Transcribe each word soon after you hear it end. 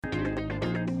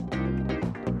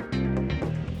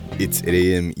It's 8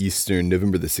 a.m. Eastern,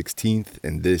 November the 16th,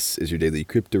 and this is your daily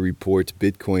crypto report.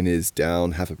 Bitcoin is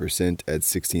down 0.5% at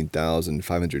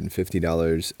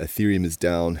 $16,550. Ethereum is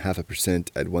down 0.5%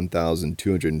 at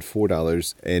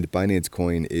 $1,204, and Binance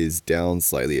Coin is down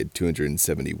slightly at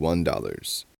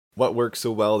 $271. What works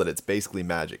so well that it's basically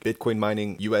magic? Bitcoin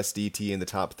mining, USDT in the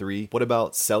top 3. What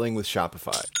about selling with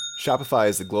Shopify? Shopify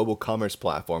is the global commerce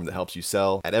platform that helps you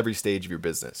sell at every stage of your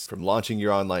business. From launching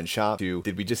your online shop to,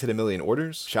 did we just hit 1 million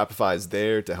orders? Shopify is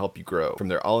there to help you grow. From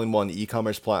their all-in-one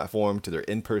e-commerce platform to their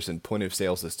in-person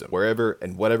point-of-sale system. Wherever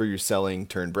and whatever you're selling,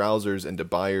 turn browsers into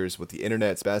buyers with the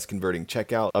internet's best converting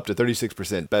checkout, up to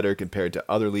 36% better compared to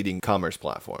other leading commerce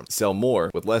platforms. Sell more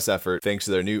with less effort thanks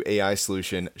to their new AI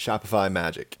solution, Shopify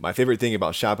Magic. My favorite thing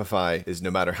about Shopify is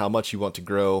no matter how much you want to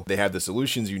grow, they have the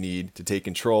solutions you need to take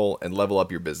control and level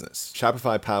up your business.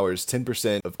 Shopify powers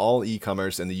 10% of all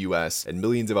e-commerce in the US and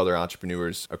millions of other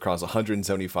entrepreneurs across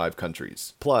 175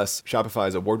 countries. Plus,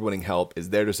 Shopify's award-winning help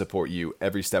is there to support you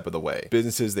every step of the way.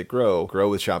 Businesses that grow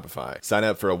with Shopify. Sign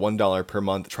up for a $1 per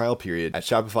month trial period at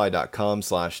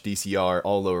shopify.com/DCR,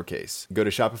 all lowercase. Go to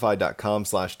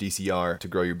shopify.com/DCR to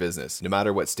grow your business, no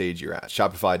matter what stage you're at.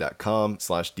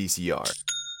 Shopify.com/DCR.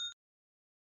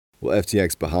 Well,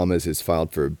 FTX Bahamas has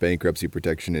filed for bankruptcy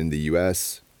protection in the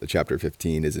US. The Chapter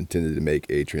 15 is intended to make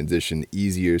a transition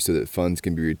easier so that funds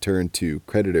can be returned to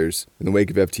creditors. In the wake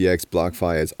of FTX,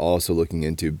 BlockFi is also looking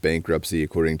into bankruptcy,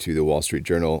 according to the Wall Street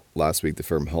Journal. Last week, the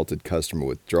firm halted customer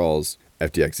withdrawals.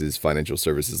 FTX's financial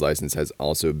services license has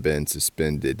also been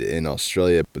suspended in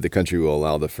Australia, but the country will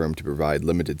allow the firm to provide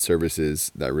limited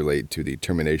services that relate to the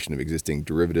termination of existing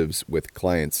derivatives with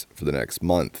clients for the next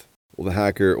month. Well, the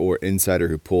hacker or insider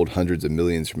who pulled hundreds of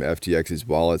millions from FTX's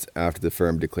wallets after the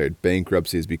firm declared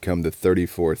bankruptcy has become the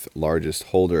 34th largest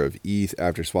holder of ETH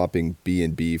after swapping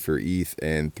BNB for ETH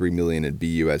and $3 million in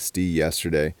BUSD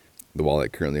yesterday. The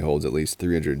wallet currently holds at least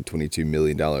 $322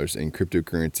 million in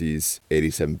cryptocurrencies,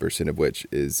 87% of which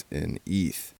is in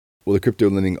ETH. Well, the crypto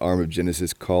lending arm of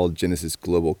Genesis, called Genesis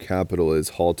Global Capital, is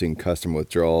halting customer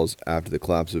withdrawals after the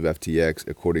collapse of FTX,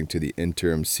 according to the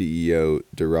interim CEO,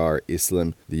 Durar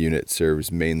Islam. The unit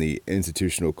serves mainly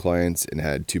institutional clients and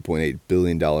had $2.8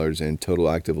 billion in total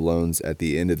active loans at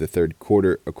the end of the third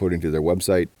quarter, according to their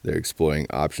website. They're exploring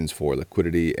options for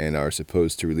liquidity and are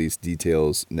supposed to release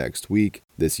details next week.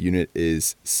 This unit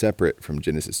is separate from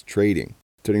Genesis Trading.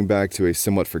 Turning back to a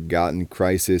somewhat forgotten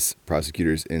crisis,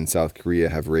 prosecutors in South Korea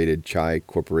have raided Chai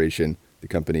Corporation. The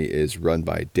company is run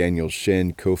by Daniel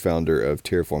Shin, co-founder of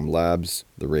Terraform Labs.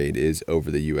 The raid is over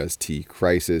the UST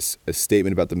crisis. A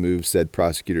statement about the move said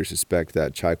prosecutors suspect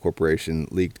that Chai Corporation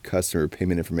leaked customer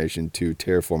payment information to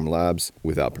Terraform Labs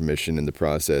without permission in the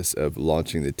process of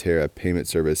launching the Terra payment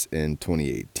service in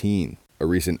 2018. A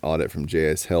recent audit from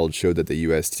JS Held showed that the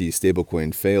UST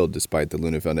stablecoin failed despite the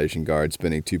Luna Foundation Guard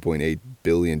spending $2.8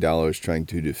 billion trying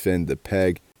to defend the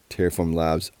peg. Terraform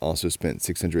Labs also spent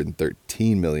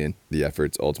 $613 million. The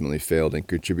efforts ultimately failed and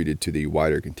contributed to the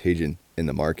wider contagion in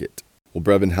the market. Well,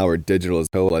 Brevin Howard Digital has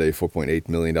led a $4.8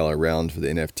 million round for the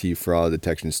NFT fraud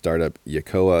detection startup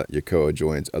Yakoa. Yakoa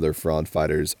joins other fraud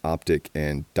fighters Optic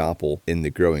and Doppel in the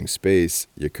growing space.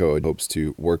 Yakoa hopes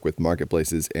to work with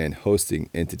marketplaces and hosting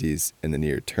entities in the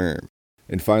near term.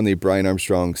 And finally, Brian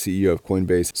Armstrong, CEO of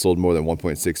Coinbase, sold more than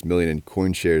 1.6 million in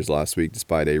coin shares last week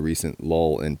despite a recent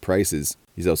lull in prices.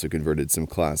 He's also converted some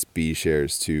Class B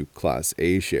shares to Class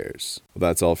A shares. Well,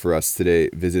 that's all for us today.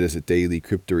 Visit us at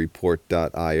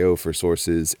dailycryptoreport.io for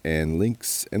sources and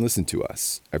links, and listen to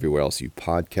us everywhere else you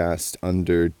podcast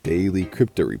under Daily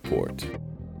Crypto Report.